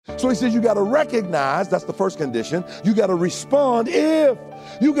So he says you got to recognize, that's the first condition. You got to respond if.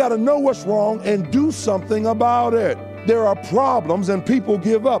 You got to know what's wrong and do something about it. There are problems and people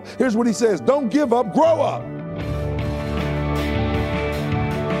give up. Here's what he says, don't give up, grow up.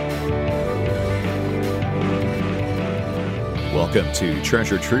 Welcome to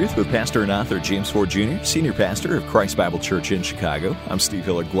Treasure Truth with Pastor and author James Ford Jr., Senior Pastor of Christ Bible Church in Chicago. I'm Steve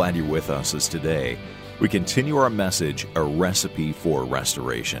Hiller, glad you're with us as today we continue our message, A Recipe for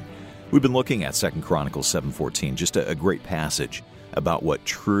Restoration. We've been looking at 2 Chronicles 7:14, just a great passage about what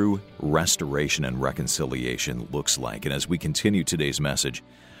true restoration and reconciliation looks like. And as we continue today's message,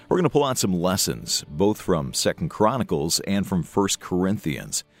 we're going to pull out some lessons, both from 2 Chronicles and from 1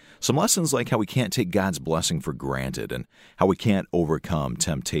 Corinthians. Some lessons like how we can't take God's blessing for granted and how we can't overcome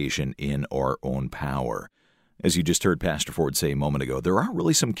temptation in our own power. As you just heard Pastor Ford say a moment ago, there are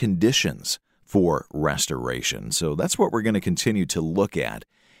really some conditions for restoration. So that's what we're going to continue to look at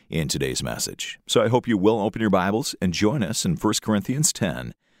in today's message. So I hope you will open your Bibles and join us in 1 Corinthians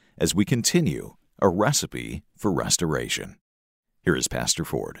 10 as we continue A Recipe for Restoration. Here is Pastor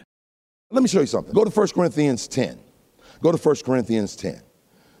Ford. Let me show you something. Go to 1 Corinthians 10. Go to 1 Corinthians 10.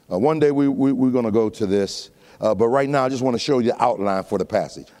 One day we're going to go to this, but right now I just want to show you the outline for the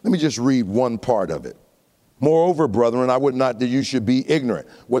passage. Let me just read one part of it. Moreover, brethren, I would not that you should be ignorant.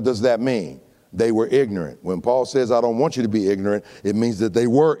 What does that mean? They were ignorant. When Paul says, I don't want you to be ignorant, it means that they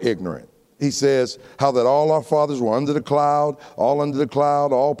were ignorant. He says, how that all our fathers were under the cloud,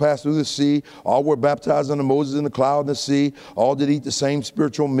 all passed through the sea, all were baptized under Moses in the cloud and the sea, all did eat the same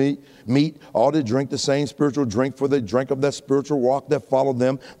spiritual meat, all did drink the same spiritual drink, for they drank of that spiritual rock that followed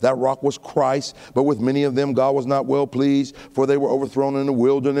them. That rock was Christ. But with many of them God was not well pleased, for they were overthrown in the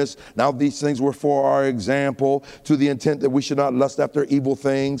wilderness. Now these things were for our example, to the intent that we should not lust after evil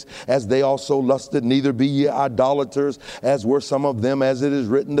things, as they also lusted. Neither be ye idolaters, as were some of them, as it is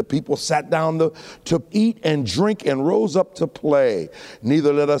written, the people sat down to eat and drink and rose up to play.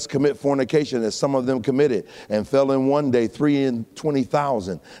 Neither let us commit fornication, as some of them committed, and fell in one day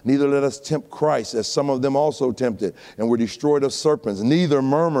 23,000. Neither let us tempt Christ, as some of them also tempted, and were destroyed of serpents. Neither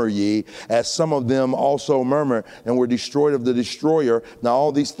murmur ye, as some of them also murmur, and were destroyed of the destroyer. Now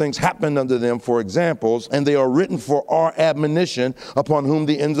all these things happened unto them for examples, and they are written for our admonition, upon whom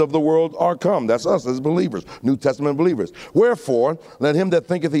the ends of the world are come. That's us as believers, New Testament believers. Wherefore, let him that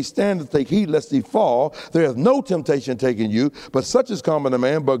thinketh he standeth take heed lest he fall. There is no temptation taken you, but such is common to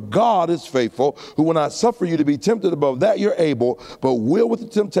man. But God is faithful, who will not suffer you to be tempted above that you're able, but will with the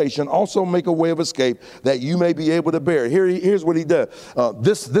temptation also make a way of escape, that you may be able to bear. Here's what he does.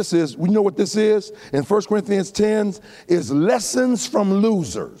 This is, we know what this is in 1 Corinthians 10 is lessons from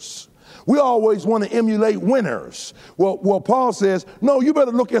losers. We always want to emulate winners. Well, Paul says, no, you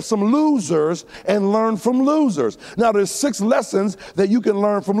better look at some losers and learn from losers. Now, there's 6 lessons that you can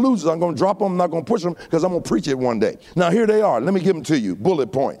learn from losers. I'm going to drop them. I'm not going to push them because I'm going to preach it one day. Now, here they are. Let me give them to you.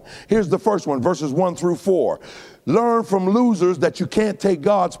 Bullet point. Here's the first one, verses 1 through 4. Learn from losers that you can't take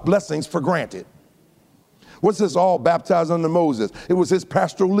God's blessings for granted. What's this? All baptized under Moses. It was his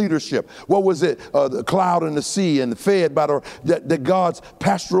pastoral leadership. What was it? The cloud and the sea and fed by the God's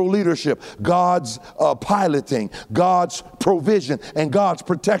pastoral leadership, God's piloting, God's provision, and God's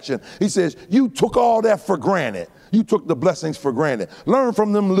protection. He says, you took all that for granted. You took the blessings for granted. Learn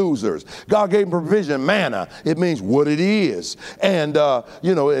from them losers. God gave provision, manna. It means what it is. And,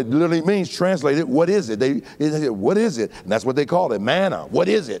 it literally means translated, what is it? They said, what is it? And that's what they called it, manna. What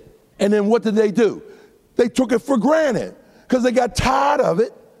is it? And then what did they do? They took it for granted because they got tired of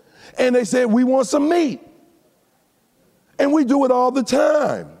it. And they said, we want some meat. And we do it all the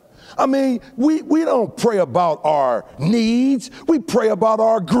time. I mean, we don't pray about our needs. We pray about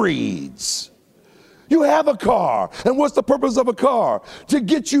our greeds. You have a car. And what's the purpose of a car? To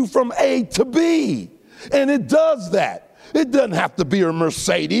get you from A to B. And it does that. It doesn't have to be a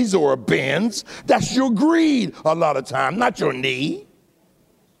Mercedes or a Benz. That's your greed a lot of time, not your need.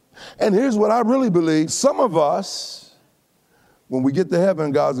 And here's what I really believe. Some of us, when we get to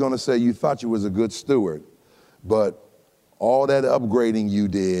heaven, God's going to say, you thought you was a good steward, but all that upgrading you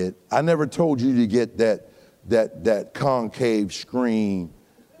did, I never told you to get that concave screen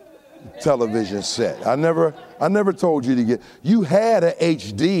television set. I never told you to get, you had a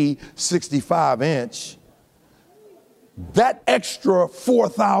HD 65-inch. That extra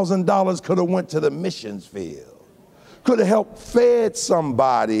 $4,000 could have went to the missions field. Could have helped fed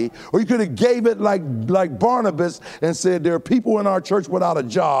somebody, or you could have gave it like Barnabas and said, there are people in our church without a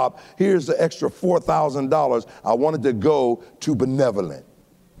job. Here's the extra $4,000. I wanted to go to benevolent.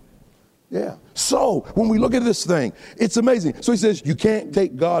 Yeah. So when we look at this thing, it's amazing. So he says, you can't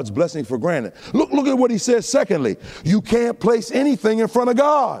take God's blessing for granted. Look at what he says. Secondly, you can't place anything in front of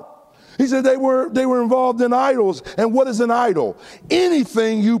God. He said they were involved in idols. And what is an idol?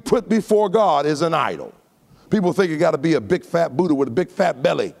 Anything you put before God is an idol. People think it got to be a big fat Buddha with a big fat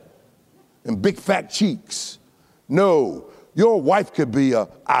belly and big fat cheeks. No. Your wife could be an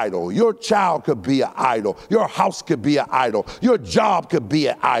idol. Your child could be an idol. Your house could be an idol. Your job could be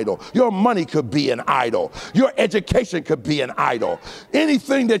an idol. Your money could be an idol. Your education could be an idol.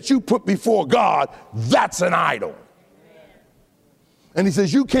 Anything that you put before God, that's an idol. And he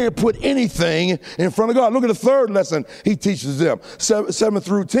says you can't put anything in front of God. Look at the third lesson he teaches them, 7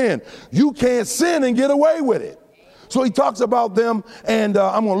 through 10. You can't sin and get away with it. So he talks about them, and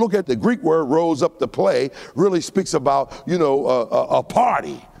I'm going to look at the Greek word, rose up to play, really speaks about, a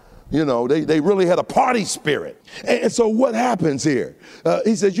party. They really had a party spirit. And so what happens here?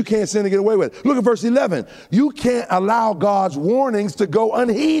 He says you can't sin and get away with it. Look at verse 11. You can't allow God's warnings to go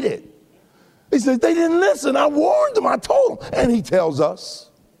unheeded. He says they didn't listen. I warned them. I told them. And he tells us,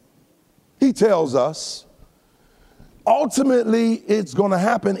 ultimately it's going to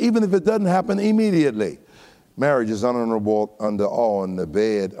happen even if it doesn't happen immediately. Marriage is honorable unto all, and the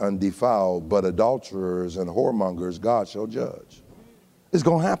bed undefiled, but adulterers and whoremongers God shall judge. It's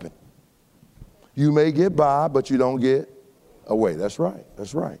going to happen. You may get by, but you don't get away. That's right.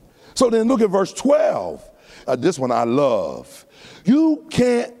 That's right. So then look at verse 12. This one I love. You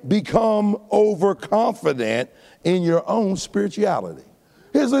can't become overconfident in your own spirituality.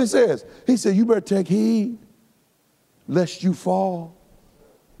 Here's what he says. He said, you better take heed lest you fall,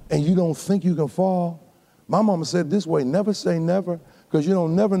 and you don't think you can fall. My mama said this way, never say never, because you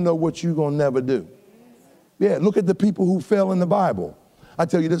don't never know what you're going to never do. Yeah, look at the people who fell in the Bible. I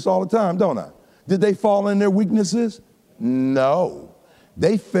tell you this all the time, don't I? Did they fall in their weaknesses? No.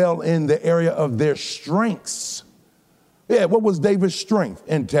 They fell in the area of their strengths. Yeah, what was David's strength?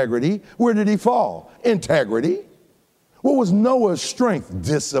 Integrity. Where did he fall? Integrity. What was Noah's strength?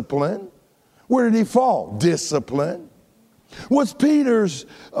 Discipline. Where did he fall? Discipline. What's Peter's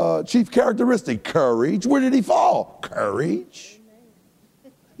chief characteristic? Courage. Where did he fall? Courage.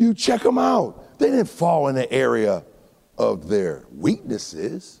 You check them out. They didn't fall in the area of their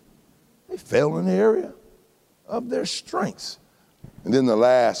weaknesses. They fell in the area of their strengths. And then the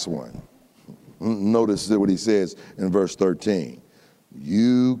last one, notice what he says in verse 13.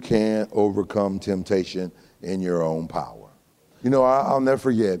 You can't overcome temptation in your own power. I'll never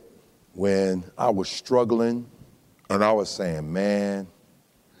forget when I was struggling and I was saying, man,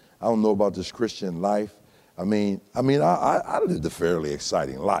 I don't know about this Christian life. I lived a fairly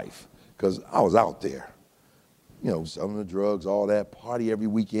exciting life because I was out there, selling the drugs, all that, party every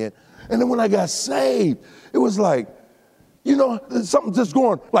weekend. And then when I got saved, it was like, something just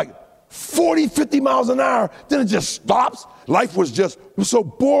going like 40, 50 miles an hour, then it just stops. Life was so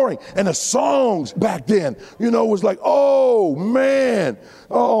boring. And the songs back then, was like, oh man,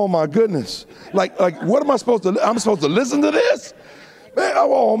 oh my goodness. Like what am I supposed to, I'm supposed to listen to this? Man,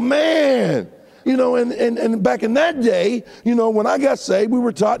 oh man. And back in that day, when I got saved, we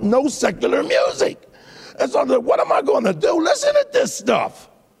were taught no secular music. And so I thought, what am I going to do? Listen to this stuff.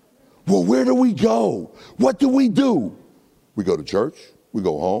 Well, where do we go? What do? We go to church, we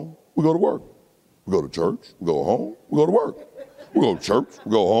go home, we go to work. We go to church, we go home, we go to work. We go to church,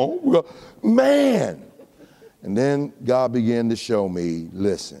 we go home, man. And then God began to show me,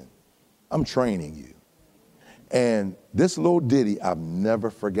 listen, I'm training you. And this little ditty, I've never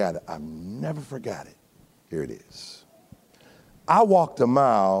forgot it. I've never forgot it. Here it is. I walked a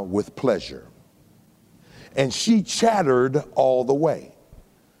mile with pleasure, and she chattered all the way.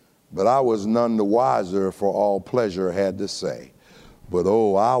 But I was none the wiser, for all pleasure had to say. But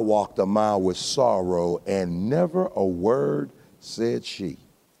oh, I walked a mile with sorrow, and never a word said she.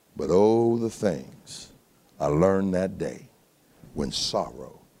 But oh, the things I learned that day when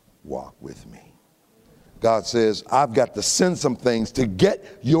sorrow walked with me. God says, I've got to send some things to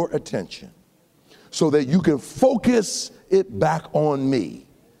get your attention so that you can focus it back on me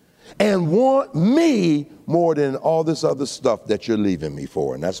and want me more than all this other stuff that you're leaving me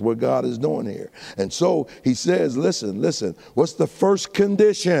for. And that's what God is doing here. And so he says, listen, what's the first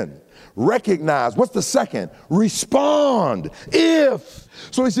condition? Recognize. What's the second? Respond. If.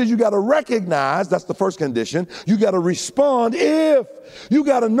 So he says you got to recognize, that's the first condition. You got to respond if. You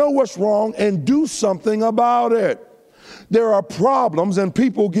got to know what's wrong and do something about it. There are problems and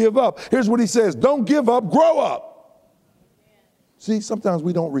people give up. Here's what he says. Don't give up, grow up. See, sometimes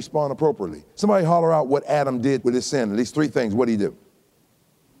we don't respond appropriately. Somebody holler out what Adam did with his sin. At least three things. What did he do?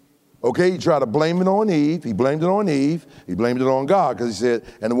 Okay, he tried to blame it on Eve. He blamed it on Eve. He blamed it on God because he said,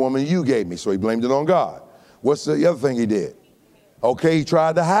 and the woman you gave me. So he blamed it on God. What's the other thing he did? Okay, he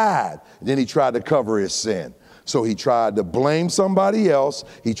tried to hide. Then he tried to cover his sin. So he tried to blame somebody else.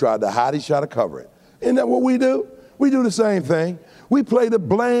 He tried to hide. He tried to cover it. Isn't that what we do? We do the same thing. We play the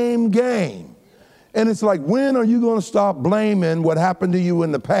blame game. And it's like, when are you going to stop blaming what happened to you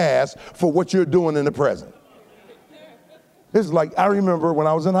in the past for what you're doing in the present? It's like, I remember when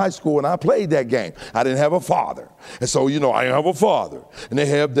I was in high school and I played that game. I didn't have a father. And so, I didn't have a father. And they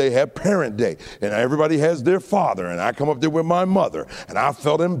have parent day. And everybody has their father. And I come up there with my mother. And I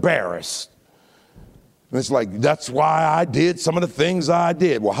felt embarrassed. And it's like, that's why I did some of the things I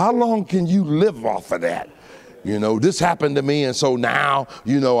did. Well, how long can you live off of that? This happened to me. And so now,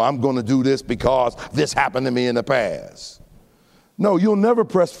 I'm going to do this because this happened to me in the past. No, you'll never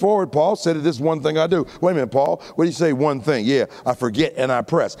press forward. Paul said it, this one thing I do. Wait a minute, Paul, what do you say? One thing. Yeah, I forget and I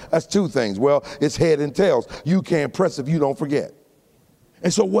press. That's two things. Well, it's head and tails. You can't press if you don't forget.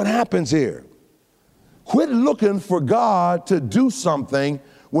 And so what happens here? Quit looking for God to do something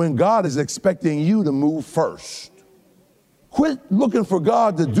when God is expecting you to move first. Quit looking for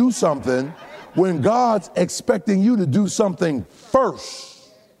God to do something when God's expecting you to do something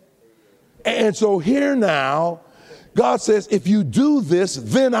first. And so here now, God says, if you do this,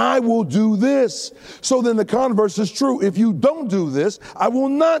 then I will do this. So then the converse is true. If you don't do this, I will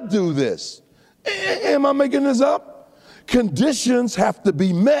not do this. Am I making this up? Conditions have to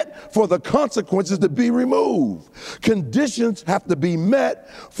be met for the consequences to be removed. Conditions have to be met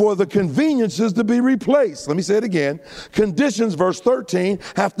for the conveniences to be replaced. Let me say it again. Conditions, verse 13,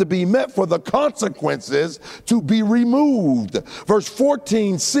 have to be met for the consequences to be removed. Verse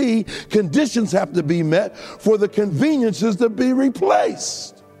 14c, conditions have to be met for the conveniences to be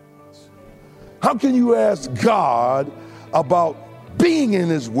replaced. How can you ask God about being in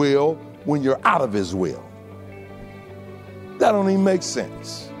his will when you're out of his will? That don't even make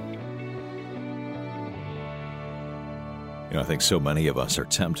sense. I think so many of us are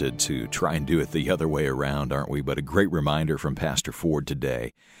tempted to try and do it the other way around, aren't we? But a great reminder from Pastor Ford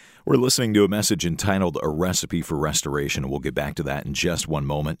today. We're listening to a message entitled A Recipe for Restoration. We'll get back to that in just one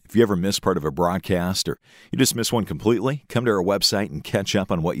moment. If you ever miss part of a broadcast or you just miss one completely, come to our website and catch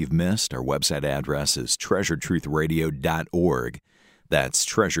up on what you've missed. Our website address is treasuretruthradio.org. That's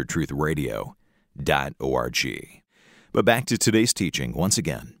treasuretruthradio.org. But back to today's teaching. Once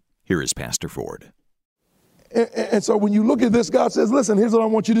again, here is Pastor Ford. And so when you look at this, God says, listen, here's what I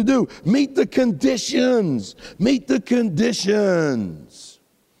want you to do. Meet the conditions. Meet the conditions.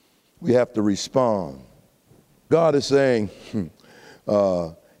 We have to respond. God is saying,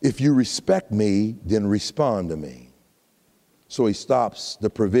 if you respect me, then respond to me. So he stops the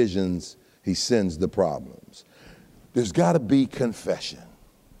provisions. He sends the problems. There's got to be confession.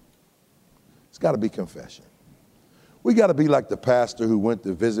 It's got to be confession. We got to be like the pastor who went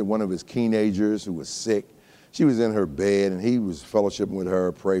to visit one of his teenagers who was sick. She was in her bed, and he was fellowshipping with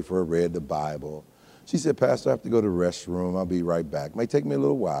her, pray for her, read the Bible. She said, Pastor, I have to go to the restroom. I'll be right back. It may take me a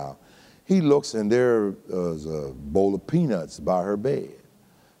little while. He looks, and there's a bowl of peanuts by her bed.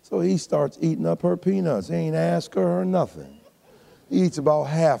 So he starts eating up her peanuts. He ain't asked her or nothing. He eats about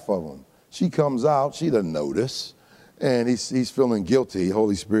half of them. She comes out. She doesn't notice. And he's feeling guilty.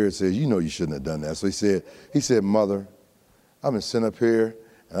 Holy Spirit says, you shouldn't have done that. So he said, Mother, I've been sitting up here,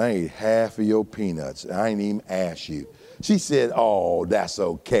 and I ate half of your peanuts. I ain't even asked you. She said, oh, that's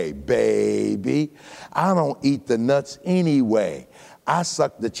okay, baby. I don't eat the nuts anyway. I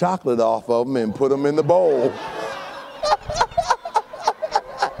suck the chocolate off of them and put them in the bowl.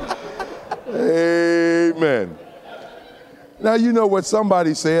 Amen. Now, you know what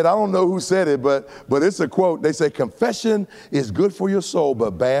somebody said. I don't know who said it, but it's a quote. They say, confession is good for your soul,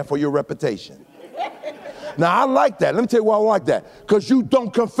 but bad for your reputation. Now, I like that. Let me tell you why I like that. Because you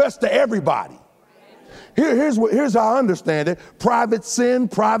don't confess to everybody. Here's how I understand it. Private sin,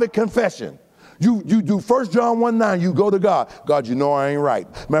 private confession. You do 1 John 1:9, you go to God. God, I ain't right.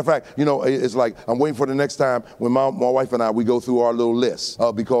 Matter of fact, it's like I'm waiting for the next time when my wife and I, we go through our little list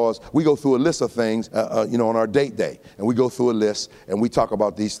because we go through a list of things, on our date day. And we go through a list and we talk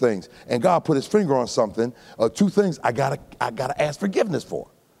about these things. And God put his finger on something, two things I gotta ask forgiveness for.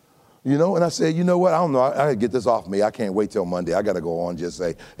 And I said, you know what? I don't know. I got to get this off me. I can't wait till Monday. I got to go on and just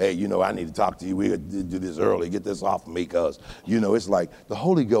say, hey, I need to talk to you. We got to do this early. Get this off of me because, it's like the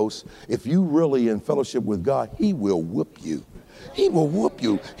Holy Ghost, if you really in fellowship with God, he will whoop you. He will whoop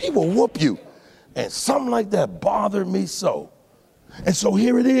you. He will whoop you. And something like that bothered me so. And so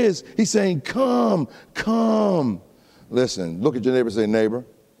here it is. He's saying, come. Listen, look at your neighbor and say, neighbor,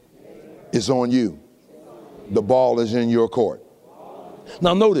 it's on you. The ball is in your court.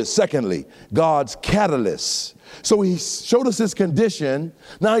 Now notice, secondly, God's catalyst. So he showed us his condition.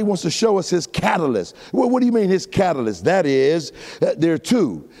 Now he wants to show us his catalyst. Well, what do you mean his catalyst? That is, there are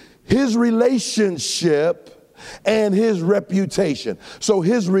two. His relationship and his reputation. So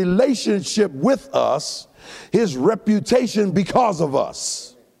his relationship with us, his reputation because of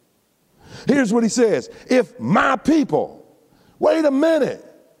us. Here's what he says. If my people, wait a minute,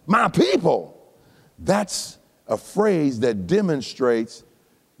 my people, that's a phrase that demonstrates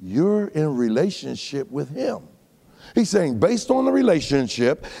you're in relationship with him. He's saying based on the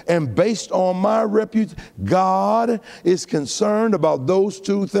relationship and based on my reputation, God is concerned about those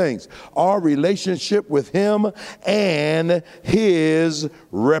two things, our relationship with him and his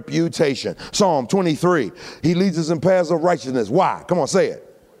reputation. Psalm 23, he leads us in paths of righteousness. Why? Come on, say it.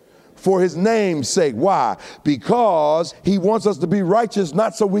 For his name's sake. Why? Because he wants us to be righteous,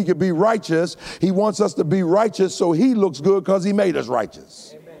 not so we can be righteous. He wants us to be righteous so he looks good because he made us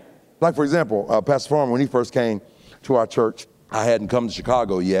righteous. Amen. Like, for example, Pastor Farmer, when he first came to our church, I hadn't come to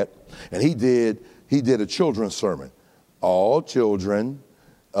Chicago yet, and he did a children's sermon. All children,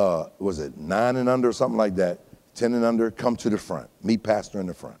 was it 9 and under or something like that, 10 and under, come to the front, meet pastor in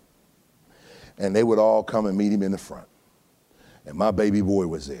the front. And they would all come and meet him in the front. And my baby boy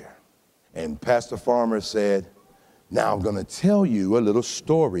was there. And Pastor Farmer said, now I'm going to tell you a little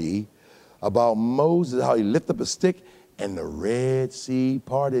story about Moses, how he lifted up a stick and the Red Sea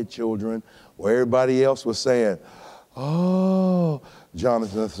parted, children, where everybody else was saying, oh,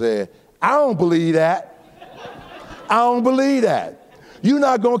 Jonathan said, I don't believe that. I don't believe that. You're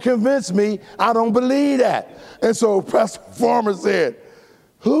not going to convince me. I don't believe that. And so Pastor Farmer said,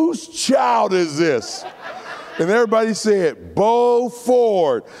 whose child is this? And everybody said, Bo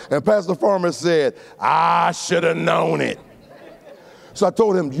Ford. And Pastor Farmer said, I should have known it. So I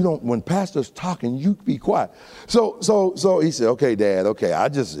told him, when pastor's talking, you be quiet. So he said, okay, Dad, okay, I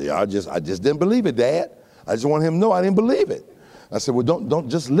just didn't believe it, Dad. I just want him to know I didn't believe it. I said, well, don't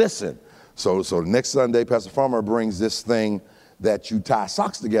just listen. So next Sunday, Pastor Farmer brings this thing that you tie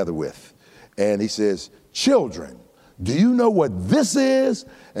socks together with. And he says, children, do you know what this is?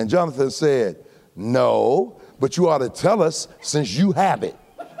 And Jonathan said, no, but you ought to tell us since you have it.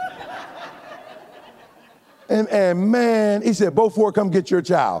 And man, he said, Bo Ford, come get your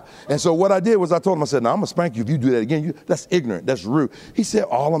child. And so what I did was I told him, I said, now I'm going to spank you if you do that again. That's ignorant. That's rude. He said,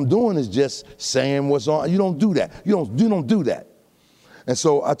 all I'm doing is just saying what's on. You don't do that. You don't do that. And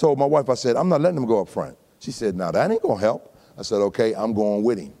so I told my wife, I said, I'm not letting him go up front. She said, now that ain't going to help. I said, okay, I'm going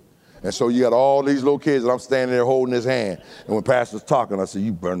with him. And so you got all these little kids and I'm standing there holding his hand. And when pastor's talking, I said,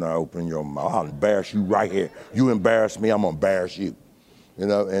 you better not open your mouth. I'll embarrass you right here. You embarrass me, I'm going to embarrass you.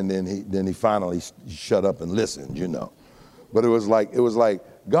 And then he finally shut up and listened, But it was like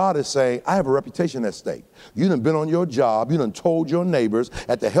God is saying, I have a reputation at stake. You done been on your job. You done told your neighbors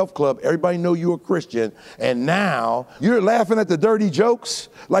at the health club, everybody know you're a Christian. And now you're laughing at the dirty jokes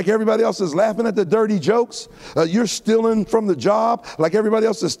like everybody else is laughing at the dirty jokes. You're stealing from the job like everybody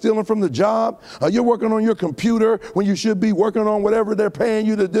else is stealing from the job. You're working on your computer when you should be working on whatever they're paying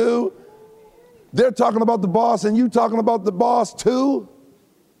you to do. They're talking about the boss and you talking about the boss too.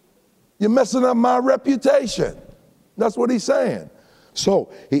 You're messing up my reputation. That's what he's saying.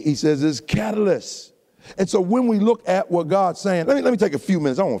 So he says it's catalyst. And so when we look at what God's saying, let me take a few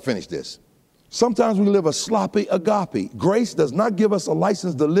minutes. I want to finish this. Sometimes we live a sloppy agape. Grace does not give us a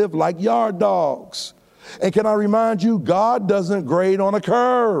license to live like yard dogs. And can I remind you, God doesn't grade on a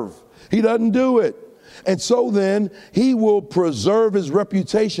curve. He doesn't do it. And so then he will preserve his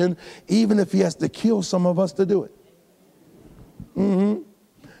reputation even if he has to kill some of us to do it.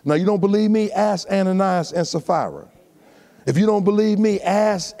 Now, you don't believe me? Ask Ananias and Sapphira. If you don't believe me,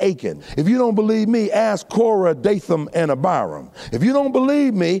 ask Achan. If you don't believe me, ask Korah, Dathan, and Abiram. If you don't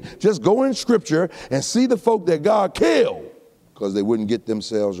believe me, just go in Scripture and see the folk that God killed because they wouldn't get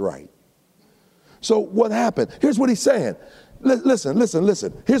themselves right. So what happened? Here's what he's saying. Listen.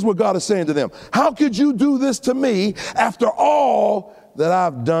 Here's what God is saying to them. How could you do this to me after all that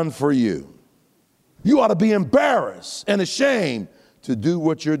I've done for you? You ought to be embarrassed and ashamed to do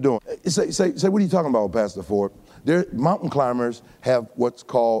what you're doing. Say, what are you talking about, Pastor Ford? Mountain climbers have what's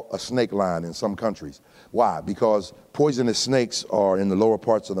called a snake line in some countries. Why? Because poisonous snakes are in the lower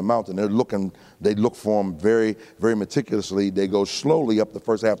parts of the mountain. They look for them very, very meticulously. They go slowly up the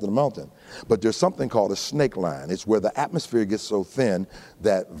first half of the mountain. But there's something called a snake line. It's where the atmosphere gets so thin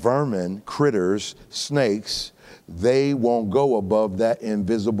that vermin, critters, snakes, they won't go above that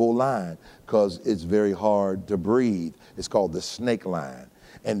invisible line because it's very hard to breathe. It's called the snake line.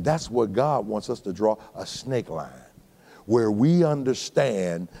 And that's what God wants us to draw, a snake line, where we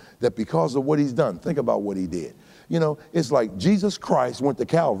understand that because of what he's done, think about what he did. You know, it's like Jesus Christ went to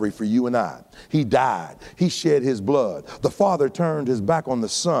Calvary for you and I. He died. He shed his blood. The Father turned his back on the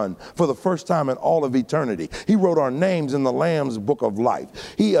Son for the first time in all of eternity. He wrote our names in the Lamb's book of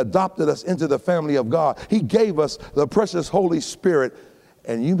life. He adopted us into the family of God. He gave us the precious Holy Spirit.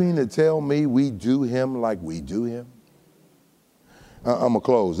 And you mean to tell me we do him like we do him? I'm going to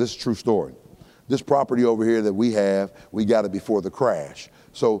close. This is a true story. This property over here that we have, we got it before the crash.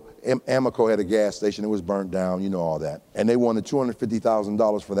 So Amoco had a gas station. It was burnt down, you know all that. And they wanted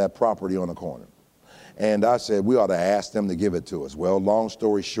 $250,000 for that property on the corner. And I said, we ought to ask them to give it to us. Well, long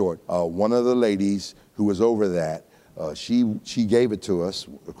story short, one of the ladies who was over that, she gave it to us,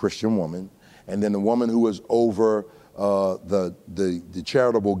 a Christian woman. And then the woman who was over the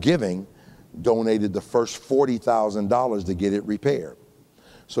charitable giving donated the first $40,000 to get it repaired.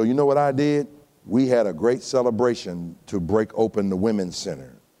 So you know what I did? We had a great celebration to break open the Women's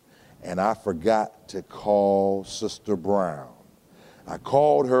Center. And I forgot to call Sister Brown. I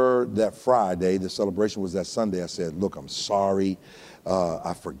called her that Friday. The celebration was that Sunday. I said, look, I'm sorry.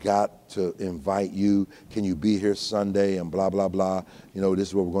 I forgot to invite you. Can you be here Sunday? And blah, blah, blah. You know, this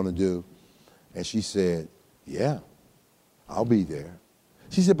is what we're going to do. And she said, yeah, I'll be there.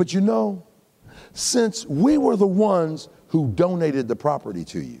 She said, but you know, since we were the ones who donated the property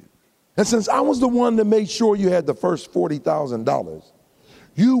to you, and since I was the one that made sure you had the first $40,000,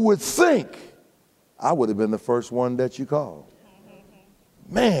 you would think I would have been the first one that you called.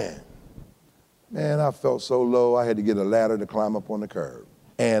 Man, I felt so low, I had to get a ladder to climb up on the curb.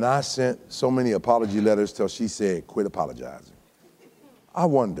 And I sent so many apology letters till she said, quit apologizing. I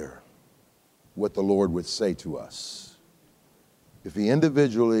wonder what the Lord would say to us if he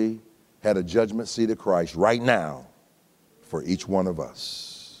individually had a judgment seat of Christ right now for each one of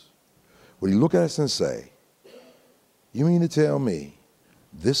us. Would he look at us and say, you mean to tell me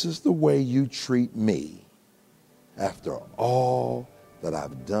this is the way you treat me after all that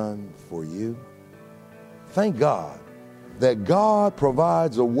I've done for you? Thank God that God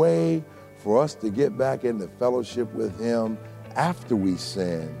provides a way for us to get back into fellowship with him after we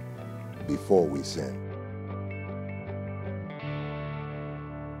sin, before we sin.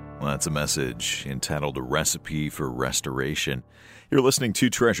 Well, that's a message entitled A Recipe for Restoration. You're listening to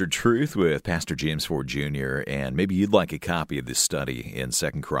Treasured Truth with Pastor James Ford Jr., and maybe you'd like a copy of this study in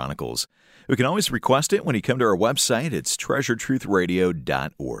 2 Chronicles. We can always request it when you come to our website. It's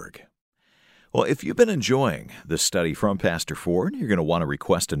treasuretruthradio.org. Well, if you've been enjoying this study from Pastor Ford, you're going to want to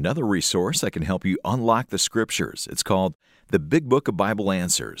request another resource that can help you unlock the Scriptures. It's called The Big Book of Bible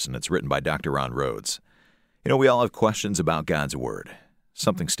Answers, and it's written by Dr. Ron Rhodes. You know, we all have questions about God's Word.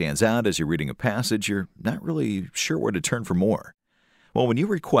 Something stands out as you're reading a passage, you're not really sure where to turn for more. Well, when you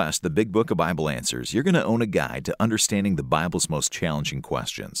request the Big Book of Bible Answers, you're going to own a guide to understanding the Bible's most challenging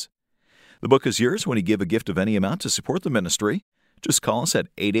questions. The book is yours when you give a gift of any amount to support the ministry. Just call us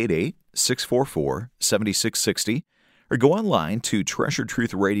at 888-644-7660 or go online to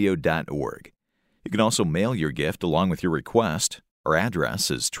treasuretruthradio.org. You can also mail your gift along with your request. Our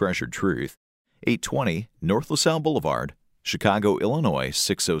address is Treasured Truth, 820 North LaSalle Boulevard, Chicago, Illinois,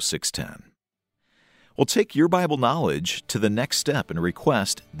 60610. Well, take your Bible knowledge to the next step and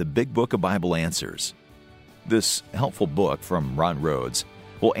request the Big Book of Bible Answers. This helpful book from Ron Rhodes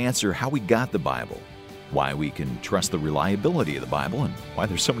will answer how we got the Bible, why we can trust the reliability of the Bible, and why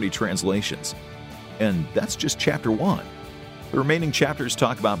there's so many translations. And that's just chapter 1. The remaining chapters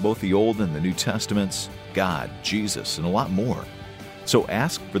talk about both the Old and the New Testaments, God, Jesus, and a lot more. So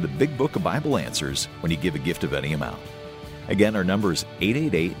ask for the Big Book of Bible Answers when you give a gift of any amount. Again, our number is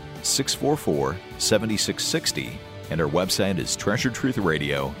 888-644-7660, and our website is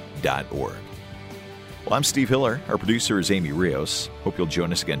treasuretruthradio.org. Well, I'm Steve Hiller. Our producer is Amy Rios. Hope you'll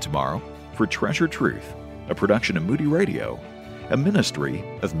join us again tomorrow for Treasured Truth, a production of Moody Radio, a ministry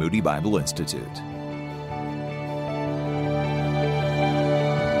of Moody Bible Institute.